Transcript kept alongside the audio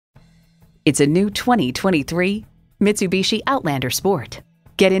It's a new 2023 Mitsubishi Outlander Sport.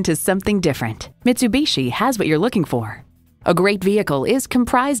 Get into something different. Mitsubishi has what you're looking for. A great vehicle is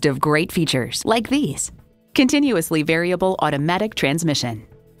comprised of great features like these: continuously variable automatic transmission,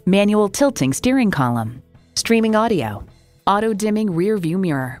 manual tilting steering column, streaming audio, auto-dimming rear view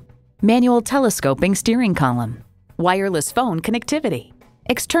mirror, manual telescoping steering column, wireless phone connectivity,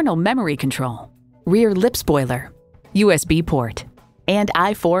 external memory control, rear lip spoiler, USB port, and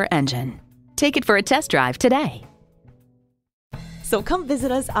i4 engine. Take it for a test drive today. So come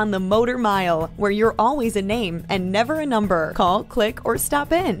visit us on the Motor Mile, where you're always a name and never a number. Call, click, or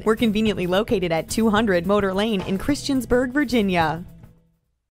stop in. We're conveniently located at 200 Motor Lane in Christiansburg, Virginia.